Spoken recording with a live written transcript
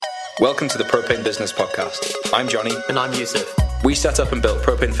Welcome to the Propane Business Podcast. I'm Johnny. And I'm Yusuf. We set up and built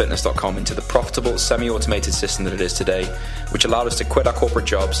propanefitness.com into the profitable, semi-automated system that it is today, which allowed us to quit our corporate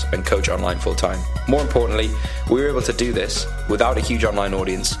jobs and coach online full-time. More importantly, we were able to do this without a huge online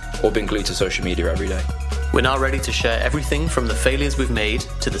audience or being glued to social media every day. We're now ready to share everything from the failures we've made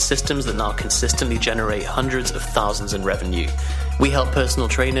to the systems that now consistently generate hundreds of thousands in revenue. We help personal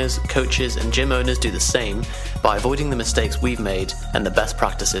trainers, coaches, and gym owners do the same by avoiding the mistakes we've made and the best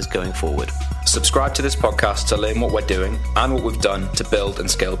practices going forward. Subscribe to this podcast to learn what we're doing and what we've done to build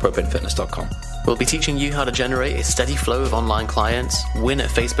and scale propanefitness.com. We'll be teaching you how to generate a steady flow of online clients, win at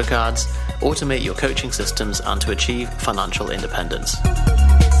Facebook ads, automate your coaching systems, and to achieve financial independence.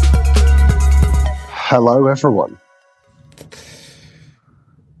 Hello, everyone.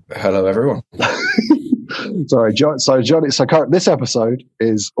 Hello, everyone. Sorry, John. This episode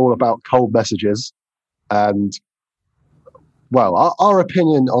is all about cold messages and, well, our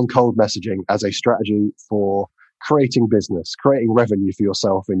opinion on cold messaging as a strategy for creating business, creating revenue for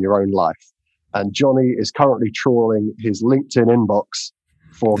yourself in your own life. And Johnny is currently trawling his LinkedIn inbox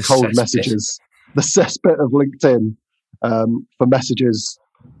for cold messages, the cesspit of LinkedIn, for messages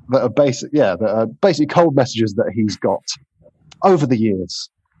that are basically cold messages that he's got over the years.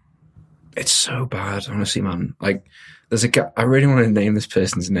 It's so bad, honestly, man. Like, there's a guy, I really want to name this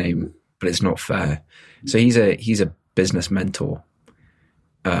person's name, but it's not fair. So he's a business mentor,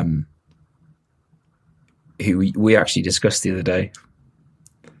 who we actually discussed the other day.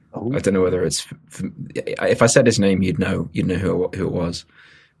 Oh. I don't know whether it's, if I said his name, you'd know who it was.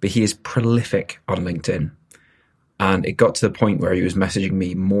 But he is prolific on LinkedIn. And it got to the point where he was messaging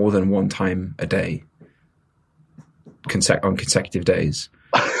me more than one time a day, on consecutive days.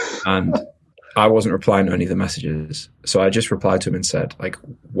 And I wasn't replying to any of the messages. So I just replied to him and said, like,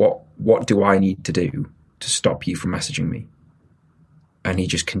 what do I need to do to stop you from messaging me? And he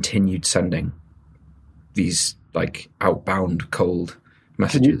just continued sending these, like, outbound cold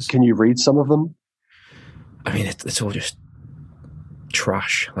messages. Can you read some of them? I mean, it's all just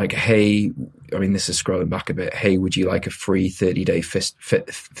trash. Like, hey, I mean, this is scrolling back a bit. Hey, would you like a free 30-day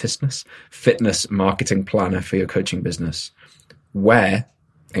fitness marketing planner for your coaching business? Where,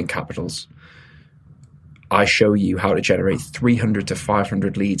 in capitals, I show you how to generate 300 to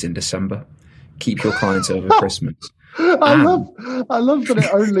 500 leads in December. Keep your clients over Christmas. I love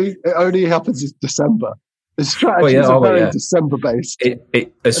that it only happens in December. The strategies are very December based.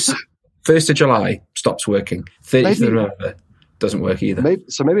 1st of July stops working. 30th of November doesn't work either. Maybe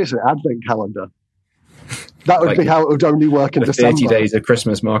it's an advent calendar. That would be how it would only work in December. 30 days of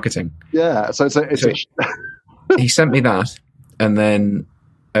Christmas marketing. Yeah. So he sent me that, and then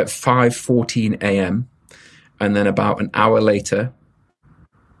at 5:14 a.m., and then about an hour later,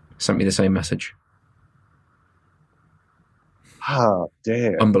 sent me the same message. Oh,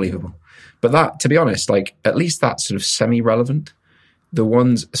 dear. Unbelievable. But that, to be honest, like, at least that's sort of semi-relevant. The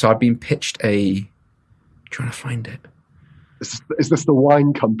ones, so I've been pitched trying to find it. Is this the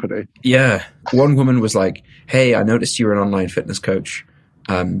wine company? Yeah. One woman was like, hey, I noticed you're an online fitness coach.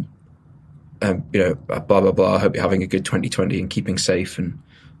 Blah, blah, blah. I hope you're having a good 2020 and keeping safe and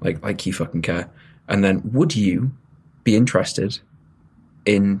like you fucking care. And then, would you be interested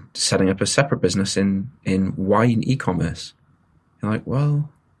in setting up a separate business in wine e-commerce? You're like,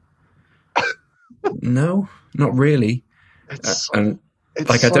 well, no, not really. I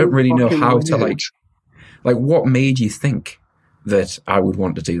don't really know how to like, what made you think that I would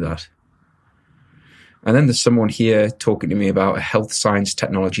want to do that? And then there's someone here talking to me about a health science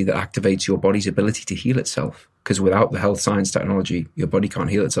technology that activates your body's ability to heal itself. Because without the health science technology, your body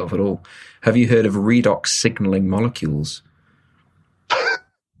can't heal itself at all. Have you heard of redox signaling molecules?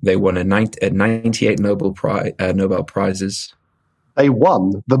 They won 98 Nobel Prizes. They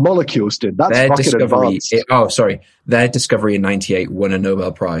won? The molecules did? That's their fucking advanced. Their discovery in 98 won a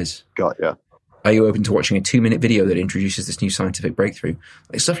Nobel Prize. Got ya. Are you open to watching a 2-minute video that introduces this new scientific breakthrough?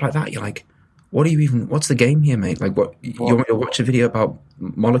 Like, stuff like that, you're like, what's the game here, mate? Like, you want me to watch a video about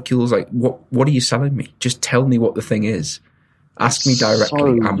molecules? Like, what are you selling me? Just tell me what the thing is. Ask me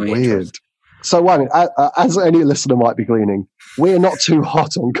directly. So weird. So, I mean, as any listener might be gleaning, we're not too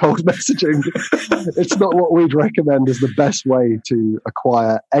hot on cold messaging. It's not what we'd recommend as the best way to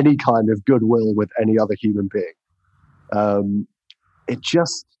acquire any kind of goodwill with any other human being. It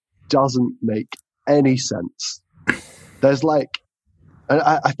just doesn't make any sense. There's like, and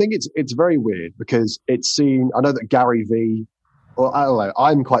I think it's very weird because it's seen. I know that Gary V, or I don't know.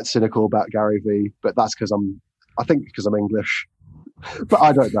 I'm quite cynical about Gary V, but that's because I'm English. But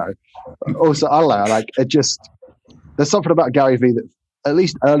I don't know. Also, I don't know. Like, there's something about Gary V that, at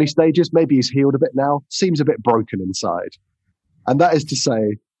least early stages, maybe he's healed a bit now, seems a bit broken inside. And that is to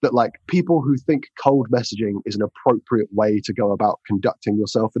say, that like people who think cold messaging is an appropriate way to go about conducting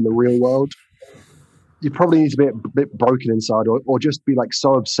yourself in the real world, you probably need to be a bit broken inside, or just be like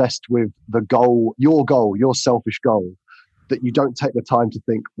so obsessed with the goal, your selfish goal, that you don't take the time to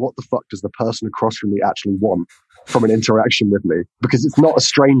think, what the fuck does the person across from me actually want from an interaction with me? Because it's not a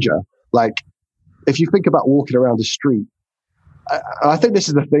stranger. Like, if you think about walking around the street, I think this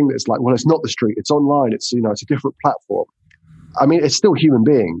is the thing that's like, well, it's not the street, it's online, it's, you know, it's a different platform. I mean, it's still human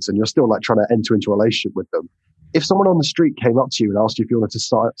beings, and you're still like trying to enter into a relationship with them. If someone on the street came up to you and asked you if you wanted to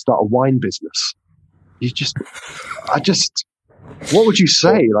start a wine business, what would you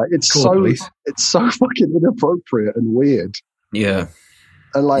say? Like, it's so fucking inappropriate and weird. Yeah.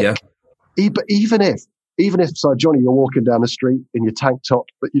 And like, even if, so Johnny, you're walking down the street in your tank top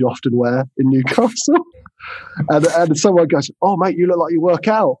that you often wear in Newcastle, and someone goes, "Oh, mate, you look like you work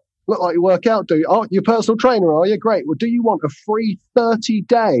out. Do you? Oh, you're a personal trainer, are you? Great. Well, do you want a free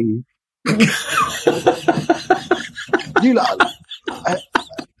 30-day?"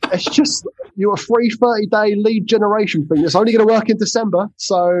 It's just, you're a free 30-day lead generation thing. It's only going to work in December.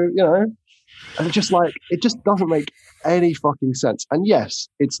 So, you know, and it's just like, it just doesn't make any fucking sense. And yes,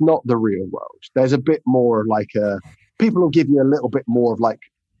 it's not the real world. There's a bit more like, people will give you a little bit more of like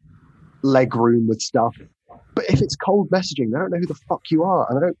leg room with stuff. But if it's cold messaging, they don't know who the fuck you are.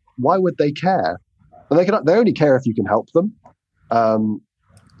 And why would they care? And they only care if you can help them.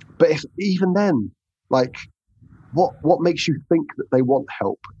 But if even then, like, what makes you think that they want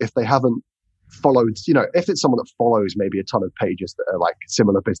help if they haven't followed, you know, if it's someone that follows maybe a ton of pages that are like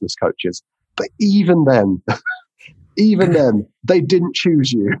similar business coaches, but even then, they didn't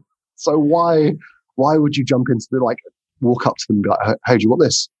choose you. So why would you jump into walk up to them and be like, hey, do you want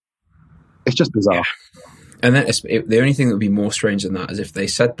this? It's just bizarre. Yeah. And then the only thing that would be more strange than that is if they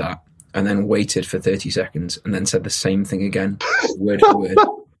said that and then waited for 30 seconds and then said the same thing again, word for word.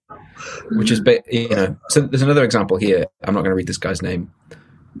 Which is, you know, so there's another example here. I'm not going to read this guy's name.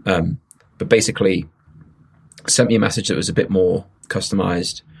 But basically sent me a message that was a bit more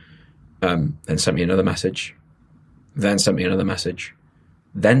customized, then sent me another message, then sent me another message,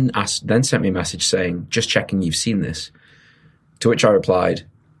 then sent me a message saying, just checking you've seen this. To which I replied,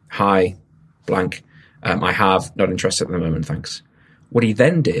 hi, blank. I have, not interested at the moment, thanks. What he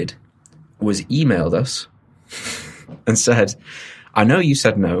then did was emailed us and said, I know you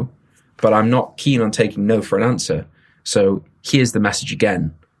said no, but I'm not keen on taking no for an answer. So here's the message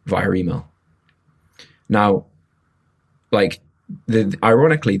again via email. Now, like,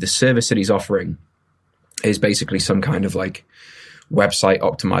 ironically, the service that he's offering is basically some kind of like website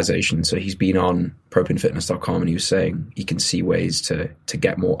optimization. So he's been on propinfitness.com and he was saying he can see ways to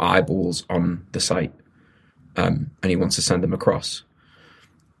get more eyeballs on the site. And he wants to send them across.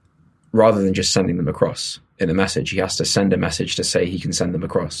 Rather than just sending them across in a message, he has to send a message to say he can send them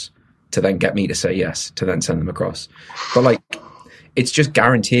across, to then get me to say yes, to then send them across. But like, it's just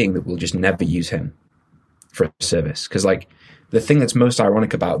guaranteeing that we'll just never use him for a service. Because like, the thing that's most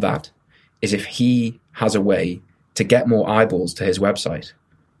ironic about that is if he has a way to get more eyeballs to his website,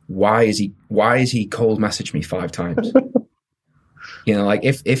 why is he cold messaged me 5 times? You know, like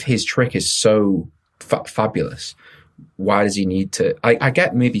if his trick is so fabulous, why does he need to? I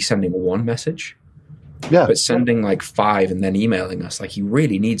get maybe sending 1 message, but sending like 5 and then emailing us, like he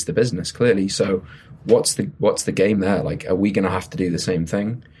really needs the business clearly. So what's the game there? Like, are we going to have to do the same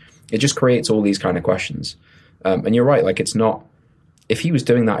thing? It just creates all these kind of questions. And you're right. Like, it's not, if he was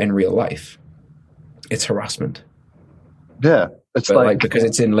doing that in real life, it's harassment. Yeah. It's like because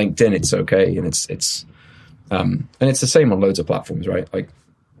it's in LinkedIn, it's okay. And it's the same on loads of platforms, right? Like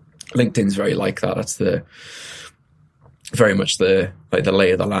LinkedIn's very like that. That's very much the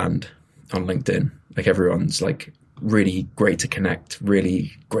lay of the land on LinkedIn. Like, everyone's like really great to connect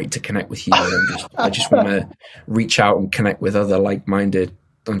with you. And I just want to reach out and connect with other like-minded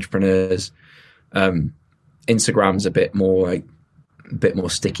entrepreneurs. Instagram's a bit more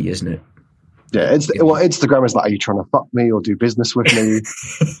sticky, isn't it? Yeah, Instagram is like, are you trying to fuck me or do business with me?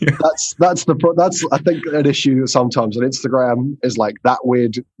 Yeah. That's I think an issue sometimes on Instagram is like that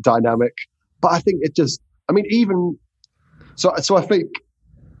weird dynamic. But I think even so I think,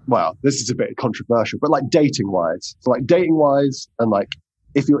 well, this is a bit controversial, but like dating wise, and like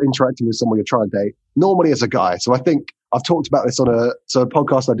if you're interacting with someone you're trying to date, normally as a guy. So I think I've talked about this on a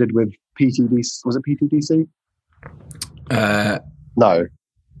podcast I did with PTDC. Was it PTDC? No,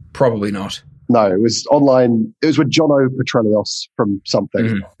 probably not. No, it was online. It was with Jono Petrelios from something.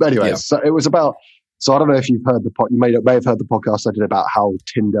 Mm-hmm. But anyways, So it was about. So I don't know if you've heard you may have heard the podcast I did about how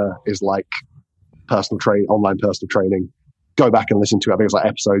Tinder is like online personal training. Go back and listen to it. I think it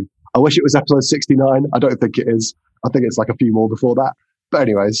was like I wish it was episode 69. I don't think it is. I think it's like a few more before that. But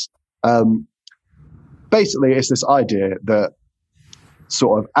anyways, basically it's this idea that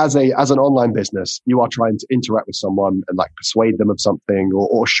sort of as an online business, you are trying to interact with someone and like persuade them of something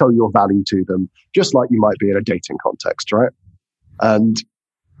or show your value to them, just like you might be in a dating context, right? And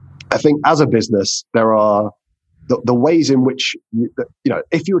I think as a business, there are the ways in which,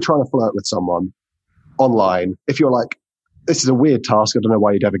 if you were trying to flirt with someone online, if you're like, this is a weird task, I don't know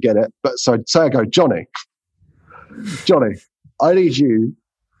why you'd ever get it. But so say I go, Johnny, I need you.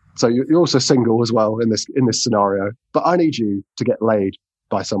 So you're also single as well in this scenario, but I need you to get laid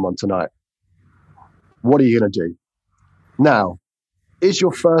by someone tonight. What are you going to do? Now, is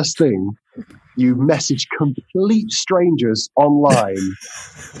your first thing you message complete strangers online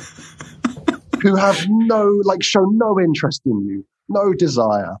who have show no interest in you, no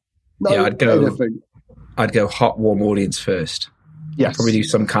desire, no anything? I'd go hot, warm audience first. Yes. I'd probably do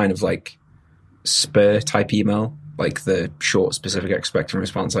some kind of like spur type email, like the short, specific, expectant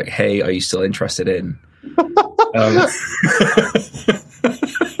response, like, hey, are you still interested in?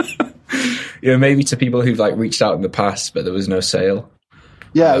 Maybe to people who've like reached out in the past, but there was no sale.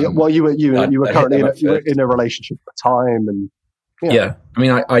 Yeah, well, you were currently in a relationship at the time, and yeah. I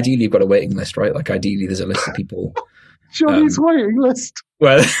mean, ideally, you've got a waiting list, right? Like, ideally, there's a list of people. Johnny's waiting list.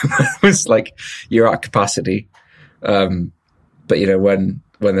 Well, it's like you're at capacity, but when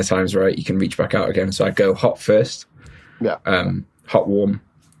the time's right, you can reach back out again. So I'd go hot first. Yeah. Hot, warm.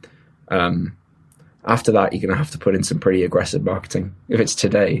 After that, you're going to have to put in some pretty aggressive marketing. If it's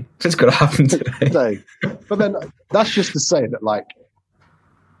today, if it's going to happen today. But then that's just to say that, like,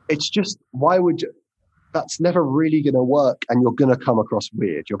 it's just, why would you? That's never really going to work, and you're going to come across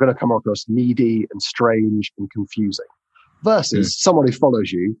weird. You're going to come across needy and strange and confusing. Versus someone who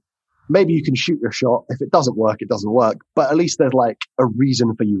follows you, maybe you can shoot your shot. If it doesn't work, it doesn't work. But at least there's like a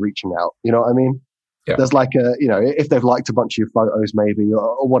reason for you reaching out. You know what I mean? Yeah. There's like if they've liked a bunch of your photos, maybe,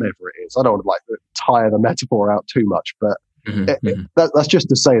 or whatever it is. I don't want to like tire the metaphor out too much, but that's just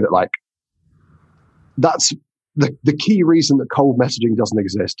to say that, like, that's the key reason that cold messaging doesn't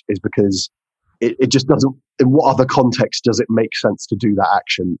exist is because it just doesn't. In what other context does it make sense to do that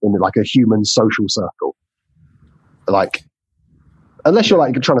action in like a human social circle? Like, unless you're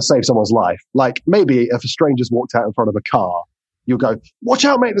like trying to save someone's life. Like, maybe if a stranger's walked out in front of a car, you'll go, "Watch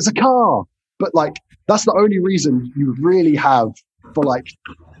out, mate! There's a car." But like, that's the only reason you really have for like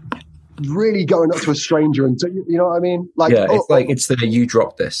really going up to a stranger and you know what I mean? Like, it's the you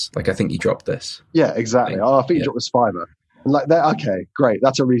dropped this. Like, I think you dropped this. Yeah, exactly. I think you dropped this $5. And like, okay, great.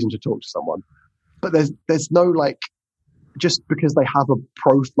 That's a reason to talk to someone. But there's no like, just because they have a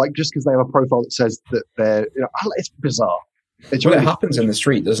profile that says that they're, it's bizarre. It happens in the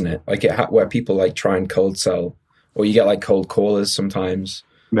street, doesn't it? Like where people like try and cold sell, or you get like cold callers sometimes.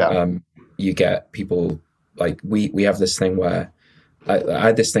 Yeah. You get people like we have this thing where I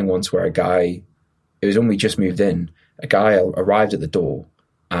had this thing once where a guy, it was when we just moved in, a guy arrived at the door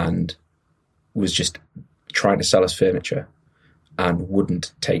and was just trying to sell us furniture and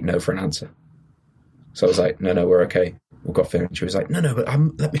wouldn't take no for an answer. So I was like, no, we're okay. We've got furniture. He was like, no, but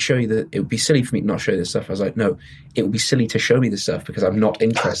let me show you that. It would be silly for me to not show you this stuff. I was like, no, it would be silly to show me this stuff because I'm not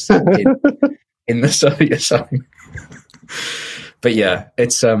interested in the stuff that you're selling. But yeah,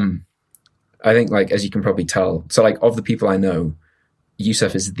 it's, I think, like, as you can probably tell, so like of the people I know,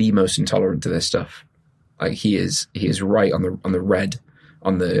 Yusuf is the most intolerant to this stuff. Like he is right on the red,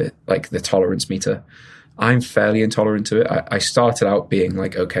 on the like the tolerance meter. I'm fairly intolerant to it. I started out being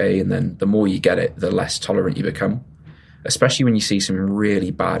like, okay, and then the more you get it, the less tolerant you become, especially when you see some really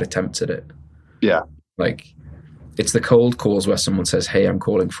bad attempts at it. Yeah. Like, it's the cold calls where someone says, hey, I'm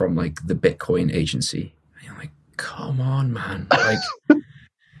calling from like the Bitcoin agency. And you're like, come on, man. Like,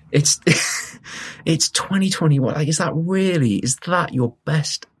 it's 2021. Like, is that your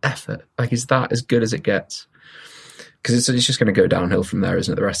best effort? Like, is that as good as it gets? Because it's just going to go downhill from there,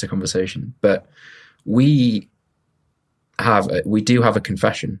 isn't it? The rest of the conversation. But we do have a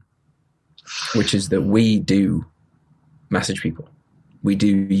confession, which is that we do message people. We do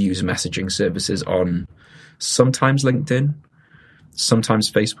use messaging services on sometimes LinkedIn,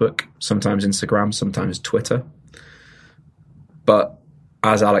 sometimes Facebook, sometimes Instagram, sometimes Twitter. But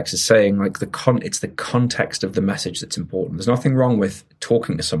as Alex is saying, like it's the context of the message that's important. There's nothing wrong with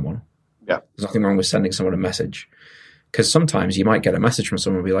talking to someone. Yeah. There's nothing wrong with sending someone a message. Because sometimes you might get a message from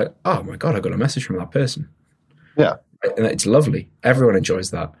someone and be like, oh my God, I got a message from that person. Yeah. And it's lovely. Everyone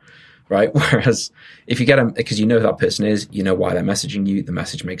enjoys that. Right. Whereas if you get them, because you know who that person is, you know why they're messaging you, the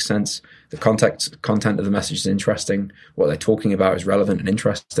message makes sense. The content of the message is interesting. What they're talking about is relevant and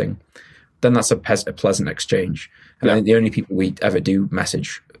interesting. Then that's a pleasant exchange. And I think the only people we ever do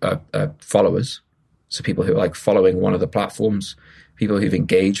message are followers. So people who are like following one of the platforms, people who've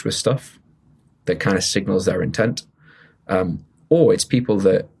engaged with stuff that kind of signals their intent, or it's people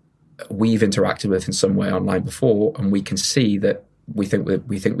that we've interacted with in some way online before, and we can see that we think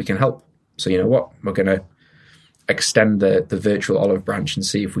we can help. So you know what, we're going to extend the virtual olive branch and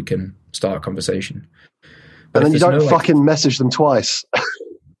see if we can start a conversation. But and then you don't fucking message them twice.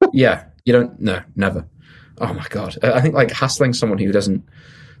 Yeah, you don't. No, never. Oh my God, I think like hassling someone who doesn't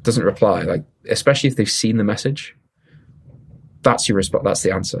reply, like especially if they've seen the message. That's your response. That's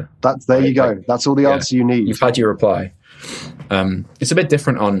the answer. There you go. That's all the answer you need. You've had your reply. It's a bit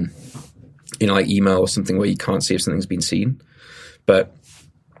different on, like email or something where you can't see if something's been seen. But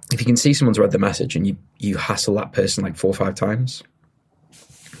if you can see someone's read the message and you hassle that person like 4 or 5 times,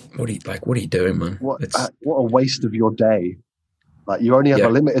 what are you doing, man? What a waste of your day. Like, you only have a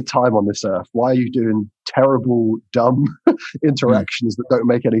limited time on this earth. Why are you doing terrible, dumb interactions that don't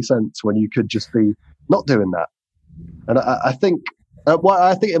make any sense when you could just be not doing that? And I think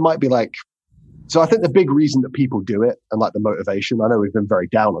it might be like, so I think the big reason that people do it and like the motivation, I know we've been very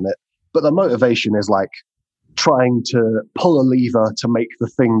down on it, but the motivation is like trying to pull a lever to make the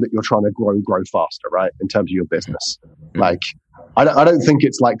thing that you're trying to grow faster, right? In terms of your business. Like, I don't think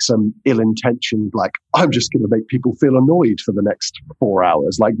it's like some ill-intentioned, like, I'm just going to make people feel annoyed for the next 4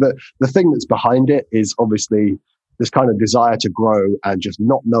 hours. Like the thing that's behind it is obviously this kind of desire to grow and just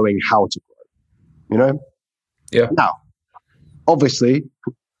not knowing how to grow, Yeah. Now, obviously,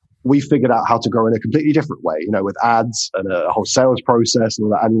 we figured out how to grow in a completely different way, with ads and a whole sales process and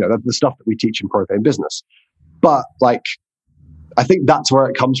all that, and, the stuff that we teach in Propane Business. But like, I think that's where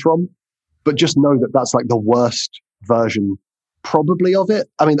it comes from. But just know that that's like the worst version probably of it.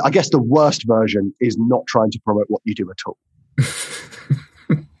 I mean, I guess the worst version is not trying to promote what you do at all.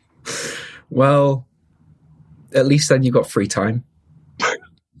 Well, at least then you've got free time.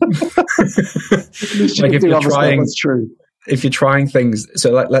 Like if you're trying, that's true. If you're trying things,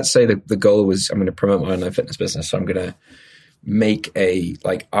 so let's say the goal was, I'm going to promote my online fitness business, so I'm going to make a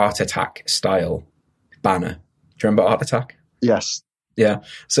like Art Attack style banner. Do you remember Art Attack? Yes. Yeah.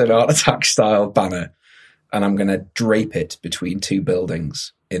 So an Art Attack style banner, and I'm going to drape it between 2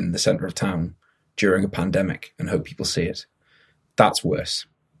 buildings in the center of town during a pandemic and hope people see it. That's worse.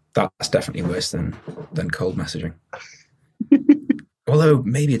 That's definitely worse than cold messaging. Although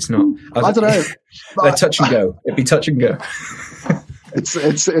maybe it's not. I don't know. They're touch and go. It'd be touch and go.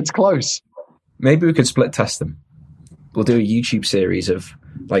 It's close. Maybe we could split test them. We'll do a YouTube series of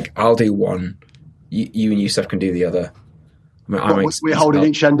like, I'll do one, you and Yusuf can do the other. We're holding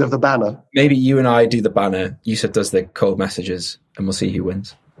each end of the banner. Maybe you and I do the banner, Yusuf does the cold messages, and we'll see who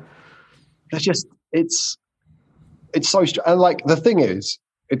wins. It's so strange. And like, the thing is,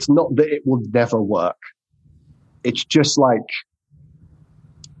 it's not that it will never work. It's just like,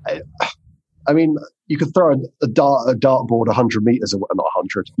 I mean, you could throw a dartboard 100 meters away, not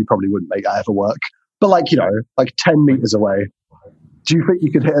 100, you probably wouldn't make that ever work. But like, like 10 meters away, do you think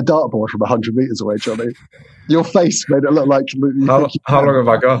you could hit a dartboard from 100 meters away, Johnny? Your face made it look like... How long have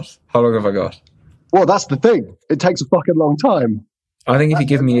I got? Well, that's the thing. It takes a fucking long time. I think if you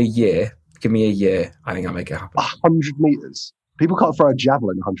give me a year, I think I'll make it happen. 100 meters. People can't throw a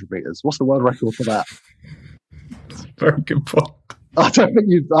javelin 100 meters. What's the world record for that? Very good point. I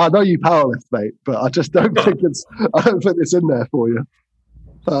know you powerlift, mate, but I just don't think it's in there for you.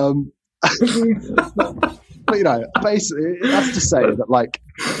 But basically, that's to say that like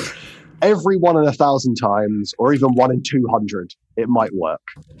every 1 in 1,000 times, or even 1 in 200, it might work.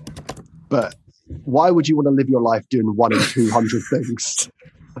 But why would you want to live your life doing 1 in 200 things?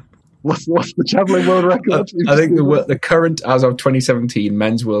 What's the javelin world record? I think the current, as of 2017,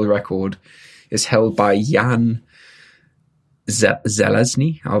 men's world record is held by Jan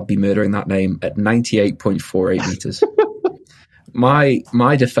Zelezny. I'll be murdering that name at 98.48 meters.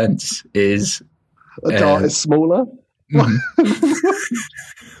 My defense is a dart is smaller,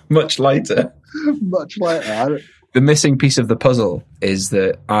 much lighter. Much lighter. The missing piece of the puzzle is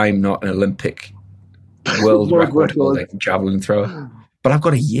that I'm not an Olympic world record holder javelin thrower, but I've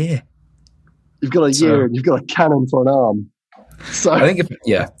got a year. You've got a year, and you've got a cannon for an arm. So I think,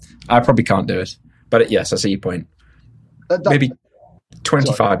 I probably can't do it. But yes, I see your point. Maybe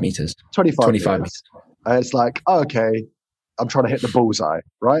 25 meters. 25 meters. And it's like, okay, I'm trying to hit the bullseye,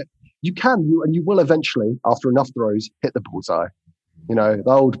 right? You can, and you will eventually, after enough throws, hit the bullseye. The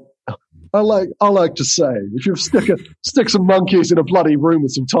old, I like to say, if you stick some monkeys in a bloody room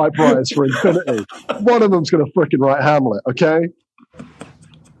with some typewriters for infinity, one of them's going to frickin' write Hamlet, okay?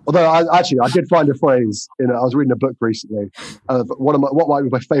 Although I did find a phrase I was reading a book recently. What might be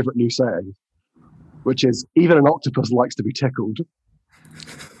my favorite new saying, which is, even an octopus likes to be tickled,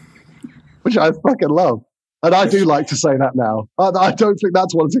 which I fucking love. And I do like to say that now. I don't think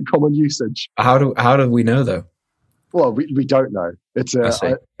that's what's in common usage. How do we know though? Well, we don't know. It's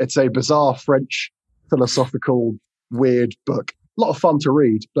a bizarre French philosophical weird book. A lot of fun to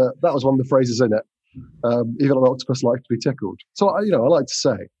read, but that was one of the phrases in it. Even an octopus likes to be tickled. So I like to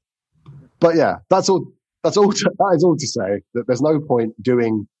say. But yeah, that is all to say that there's no point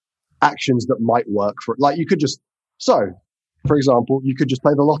doing actions that might work for it. Like you could just, for example, you could just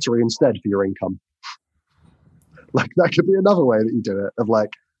play the lottery instead for your income. Like that could be another way that you do it. Of like,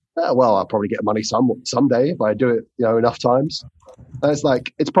 well, I'll probably get money someday if I do it, enough times. And it's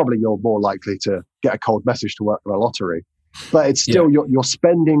like it's probably you're more likely to get a cold message to work on a lottery, but it's still you're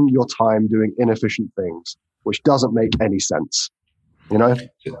spending your time doing inefficient things, which doesn't make any sense.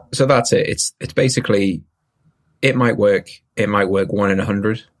 So that's it. It's basically it might work. It might work 1 in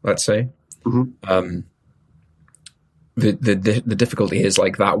 100, let's say. Mm-hmm. The difficulty is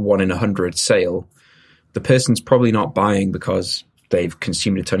like that 1 in 100 sale. The person's probably not buying because they've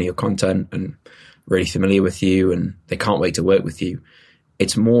consumed a ton of your content and really familiar with you and they can't wait to work with you.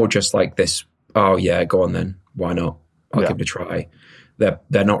 It's more just like this, oh yeah, go on then. Why not? I'll give it a try.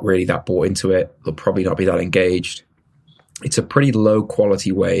 They're not really that bought into it. They'll probably not be that engaged. It's a pretty low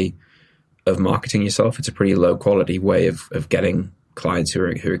quality way of marketing yourself. It's a pretty low quality way of getting clients who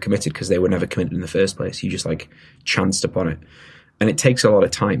are committed because they were never committed in the first place. You just like chanced upon it. And it takes a lot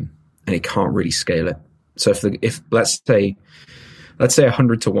of time and it can't really scale it. So if let's say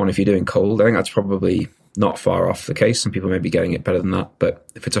 100 to 1, if you're doing cold, I think that's probably not far off the case. Some people may be getting it better than that. But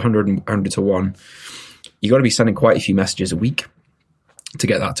if it's 100 to 1, you got to be sending quite a few messages a week to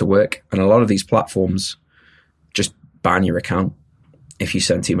get that to work. And a lot of these platforms just ban your account if you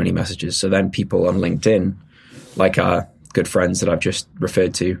send too many messages. So then people on LinkedIn, like our good friends that I've just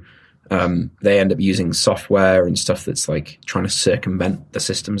referred to, they end up using software and stuff that's like trying to circumvent the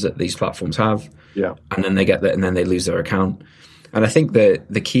systems that these platforms have. Yeah. And then they get that and then they lose their account. And I think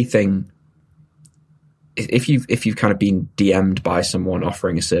the key thing, if you've kind of been DM'd by someone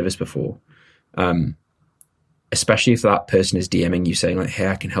offering a service before, especially if that person is DMing you saying like, hey,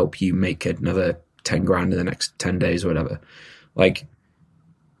 I can help you make another 10 grand in the next 10 days or whatever. Like,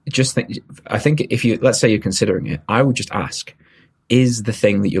 I think if let's say you're considering it, I would just ask, is the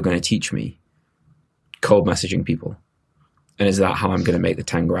thing that you're going to teach me cold messaging people? And is that how I'm going to make the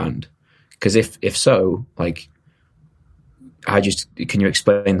 10 grand? Because if so, like, can you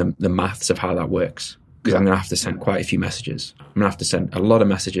explain the maths of how that works? Because I'm going to have to send quite a few messages. I'm going to have to send a lot of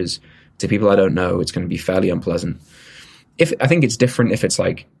messages to people I don't know. It's going to be fairly unpleasant. I think it's different if it's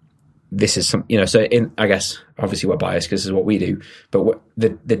like, this is some, so I guess obviously we're biased because this is what we do, but the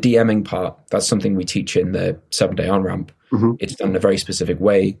DMing part, that's something we teach in the 7-day on-ramp. Mm-hmm. It's done in a very specific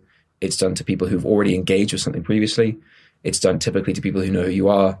way. It's done to people who've already engaged with something previously. It's done typically to people who know who you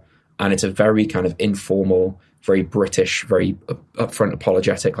are. And it's a very kind of informal, very British, very upfront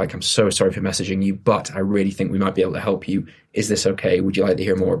apologetic, like, I'm so sorry for messaging you, but I really think we might be able to help you. Is this okay? Would you like to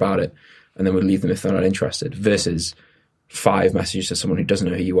hear more about it? And then we'll leave them if they're not interested, versus 5 messages to someone who doesn't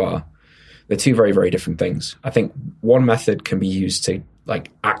know who you are. They're 2 very, very different things. I think one method can be used to like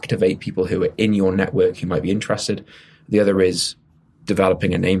activate people who are in your network who might be interested. The other is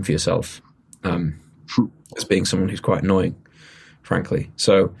developing a name for yourself as being someone who's quite annoying, frankly.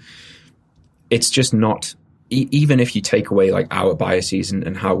 So it's just not, even if you take away like our biases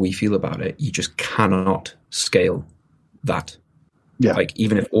and how we feel about it, you just cannot scale that. Yeah. Like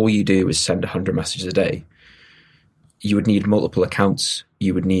even if all you do is send 100 messages a day, you would need multiple accounts.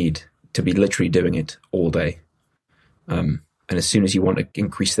 You would need to be literally doing it all day. And as soon as you want to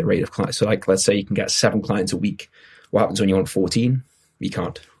increase the rate of clients, so like, let's say you can get 7 clients a week. What happens when you want 14? You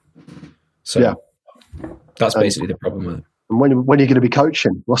can't. So that's basically the problem with it. And when are you going to be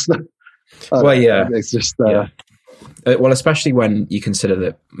coaching? What's the... Well, yeah. It's just... Well, especially when you consider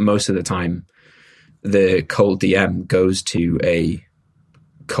that most of the time the cold DM goes to a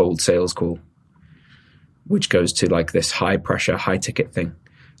cold sales call, which goes to like this high pressure, high ticket thing.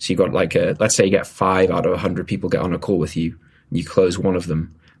 So you got like let's say you get 5 out of 100 people get on a call with you, and you close one of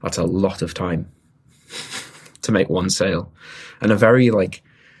them. That's a lot of time to make one sale, and a very like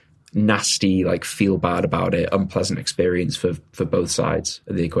nasty, like feel bad about it, unpleasant experience for both sides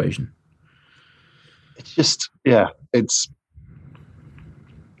of the equation. It's just, it's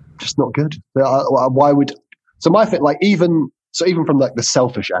just not good. Why would, so my thing, like even from like the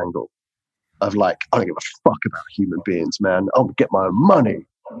selfish angle of like, I don't give a fuck about human beings, man. I'll get my own money,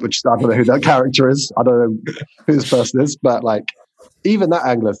 which I don't know who that character is. I don't know who this person is, but like even that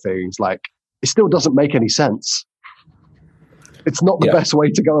angle of things, like it still doesn't make any sense. It's not the best way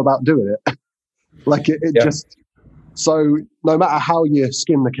to go about doing it. Like it just, so no matter how you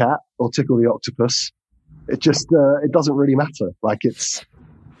skin the cat or tickle the octopus, It just it doesn't really matter. Like it's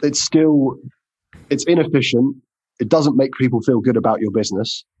inefficient. It doesn't make people feel good about your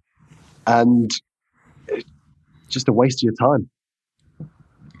business, and it's just a waste of your time.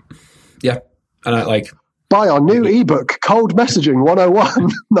 Yeah, and I like buy our new ebook, Cold Messaging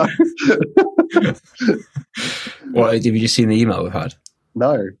 101. No. What, have you just seen the email we've had?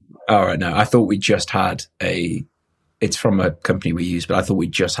 No. All right, no. I thought we just had it's from a company we use, but I thought we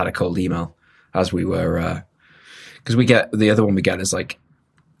just had a cold email as we were, because we get, the other one we get is like,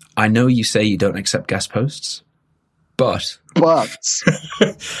 I know you say you don't accept guest posts, but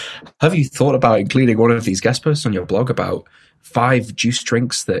have you thought about including one of these guest posts on your blog about 5 juice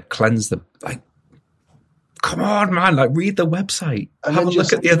drinks that cleanse the, like, come on, man, like read the website, and have a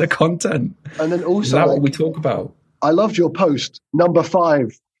look at the other content. And then also, is that what we talk about? I loved your post, number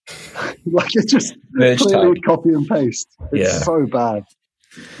 5. Like it's just clearly copy and paste. It's so bad.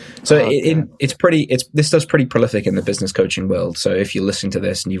 So this does pretty prolific in the business coaching world. So if you're listening to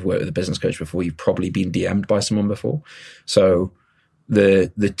this and you've worked with a business coach before, you've probably been DM'd by someone before. So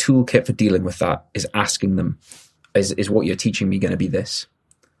the toolkit for dealing with that is asking them, is what you're teaching me going to be this?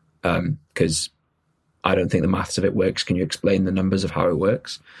 Because I don't think the maths of it works. Can you explain the numbers of how it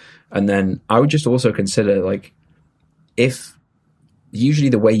works? And then I would just also consider, like, if usually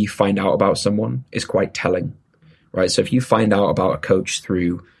the way you find out about someone is quite telling, right? So if you find out about a coach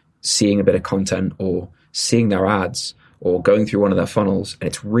through seeing a bit of content or seeing their ads or going through one of their funnels and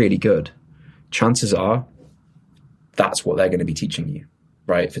it's really good, chances are that's what they're going to be teaching you,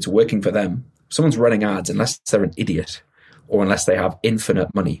 right? If it's working for them, someone's running ads, unless they're an idiot or unless they have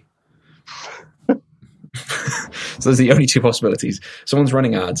infinite money. So there's the only 2 possibilities. Someone's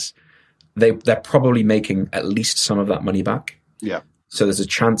running ads, they're probably making at least some of that money back. Yeah. So there's a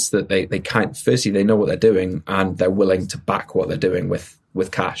chance that they can't, firstly, they know what they're doing and they're willing to back what they're doing with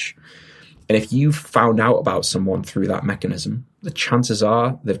cash. And if you've found out about someone through that mechanism, the chances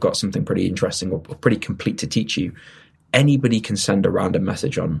are they've got something pretty interesting or pretty complete to teach you. Anybody can send a random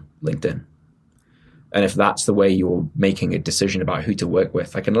message on LinkedIn. And if that's the way you're making a decision about who to work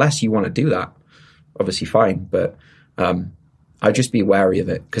with, like, unless you want to do that, obviously fine. But I'd just be wary of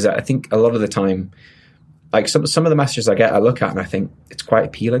it, because I think a lot of the time, like some of the messages I get, I look at and I think it's quite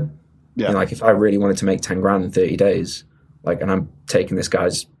appealing. Yeah. You know, like if I really wanted to make 10 grand in 30 days, like, and I'm taking this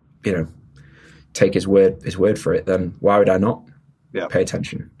guy's, take his word for it, then why would I not pay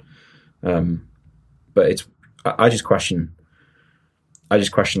attention? But I just question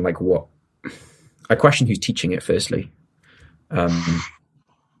like what, I question who's teaching it firstly.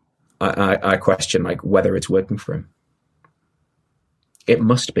 I question like whether it's working for him. It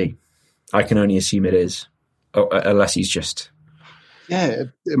must be. I can only assume it is, unless he's just. Yeah,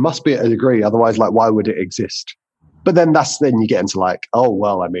 it must be at a degree. Otherwise, like, why would it exist? But then you get into like, oh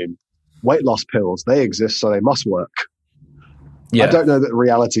well, I mean, weight loss pills, they exist, so they must work. Yeah. I don't know that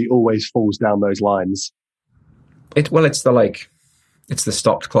reality always falls down those lines. It's the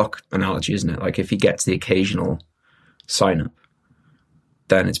stopped clock analogy, isn't it? Like if he gets the occasional sign up,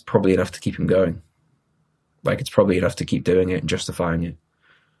 then it's probably enough to keep him going. Like it's probably enough to keep doing it and justifying it.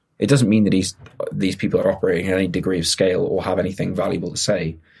 It doesn't mean that these people are operating at any degree of scale or have anything valuable to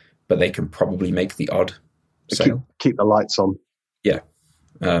say, but they can probably make the odd sale. Keep the lights on. Yeah.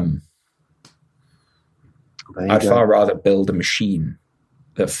 I'd far rather build a machine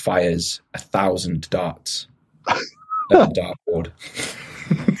that fires 1,000 darts than a dartboard.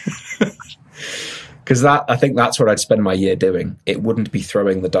 Because I think that's what I'd spend my year doing. It wouldn't be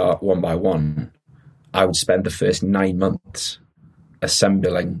throwing the dart one by one. I would spend the first 9 months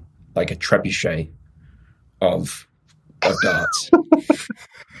assembling like a trebuchet of darts.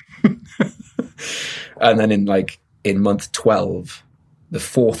 And then in month 12, the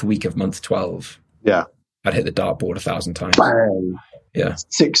 4th week of month 12, I'd hit the dartboard 1,000 times. Bang! Yeah.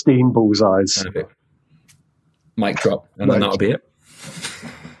 16 bullseyes. Mic drop, and then that'll be it.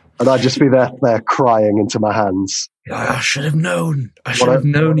 And I'd just be there crying into my hands. I should have known. I should have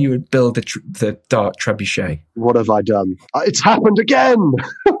known you would build the dart trebuchet. What have I done? It's happened again!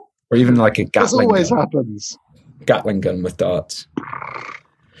 Or even like a Gatling gun. This always happens. Gatling gun with darts.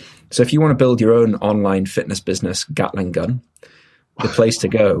 So if you want to build your own online fitness business Gatling gun, the place to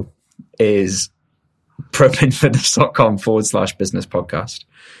go is propanefitness.com/business podcast,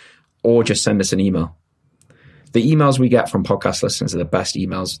 or just send us an email. The emails we get from podcast listeners are the best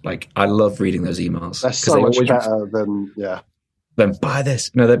emails. Like, I love reading those emails. They're so much better than buy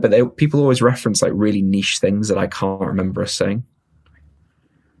this. No, but people always reference like really niche things that I can't remember us saying.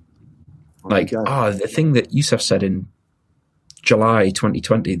 Like, the thing that Yusuf said in July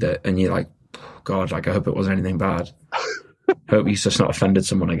 2020 and you're like, oh God, like I hope it wasn't anything bad. Hope Yusuf's not offended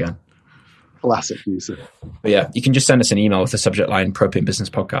someone again. Classic Yusuf. But yeah, you can just send us an email with the subject line Propane Business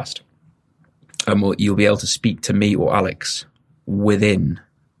Podcast. And you'll be able to speak to me or Alex within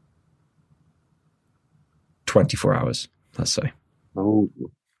 24 hours, let's say. Oh,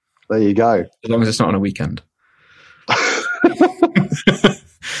 there you go. As long as it's not on a weekend.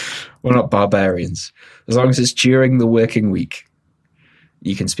 We're not barbarians. As long as it's during the working week,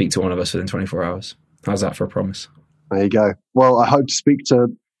 you can speak to one of us within 24 hours. How's that for a promise? There you go. Well, I hope to speak to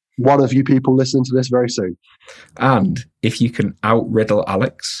one of you people listening to this very soon. And if you can out-riddle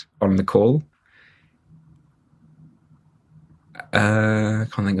Alex on the call, I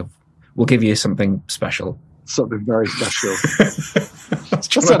can't think of... We'll give you something special. Something very special.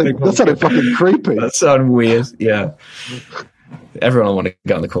 That sounded fucking creepy. That sounded weird, yeah. Everyone will want to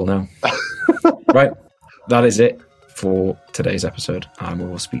get on the call now. Right, that is it for today's episode, and we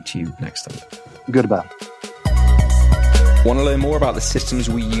will speak to you next time. Goodbye. Want to learn more about the systems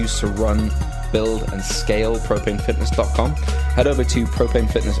we use to run, build, and scale propanefitness.com? Head over to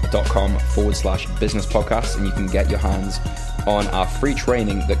propanefitness.com/business podcast, and you can get your hands on our free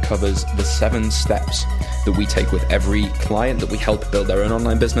training that covers the 7 steps that we take with every client that we help build their own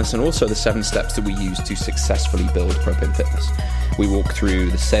online business, and also the 7 steps that we use to successfully build Propane Fitness. We walk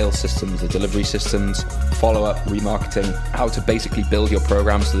through the sales systems, the delivery systems, follow-up, remarketing, how to basically build your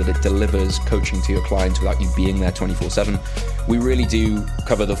program so that it delivers coaching to your clients without you being there 24/7. We really do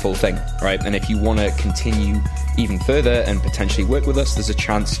cover the full thing, right? And if you want to continue even further and potentially work with us, there's a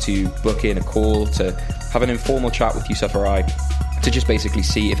chance to book in a call to have an informal chat with Yusuf or I to just basically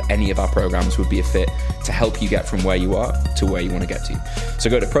see if any of our programs would be a fit to help you get from where you are to where you want to get to. So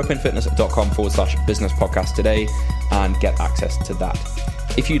go to propanefitness.com/business podcast today and get access to that.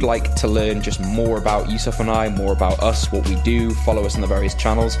 If you'd like to learn just more about Yusuf and I, more about us, what we do, follow us on the various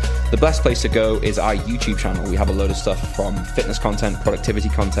channels, the best place to go is our YouTube channel. We have a load of stuff from fitness content, productivity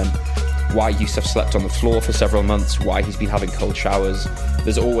content, why Yusuf slept on the floor for several months, why he's been having cold showers.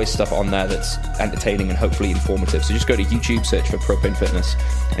 There's always stuff on there that's entertaining and hopefully informative. So just go to YouTube, search for Propane Fitness,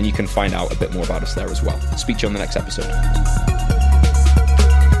 and you can find out a bit more about us there as well. Speak to you on the next episode.